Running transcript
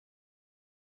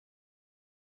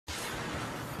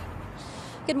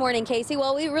Good morning, Casey.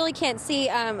 Well, we really can't see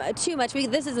too much.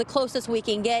 This is the closest we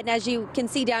can get. And as you can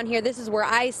see down here, this is where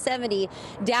I-70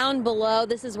 down below.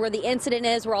 This is where the incident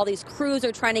is, where all these crews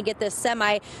are trying to get this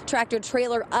semi-tractor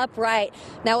trailer upright.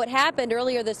 Now, what happened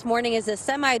earlier this morning is the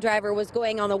semi driver was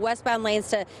going on the westbound lanes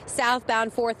to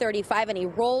southbound 435, and he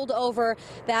rolled over.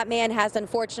 That man has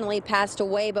unfortunately passed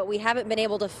away, but we haven't been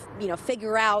able to,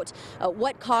 figure out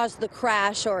what caused the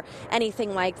crash or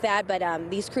anything like that. But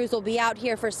these crews will be out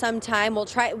here for some time. We'll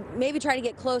maybe try to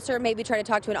get closer, maybe try to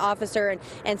talk to an officer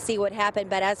and see what happened.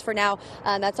 But as for now,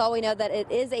 that's all we know, that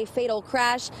it is a fatal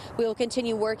crash. We will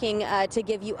continue working to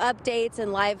give you updates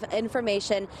and live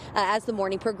information as the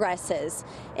morning progresses.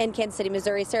 In Kansas City,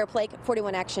 Missouri, Sarah Plake,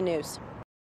 41 Action News.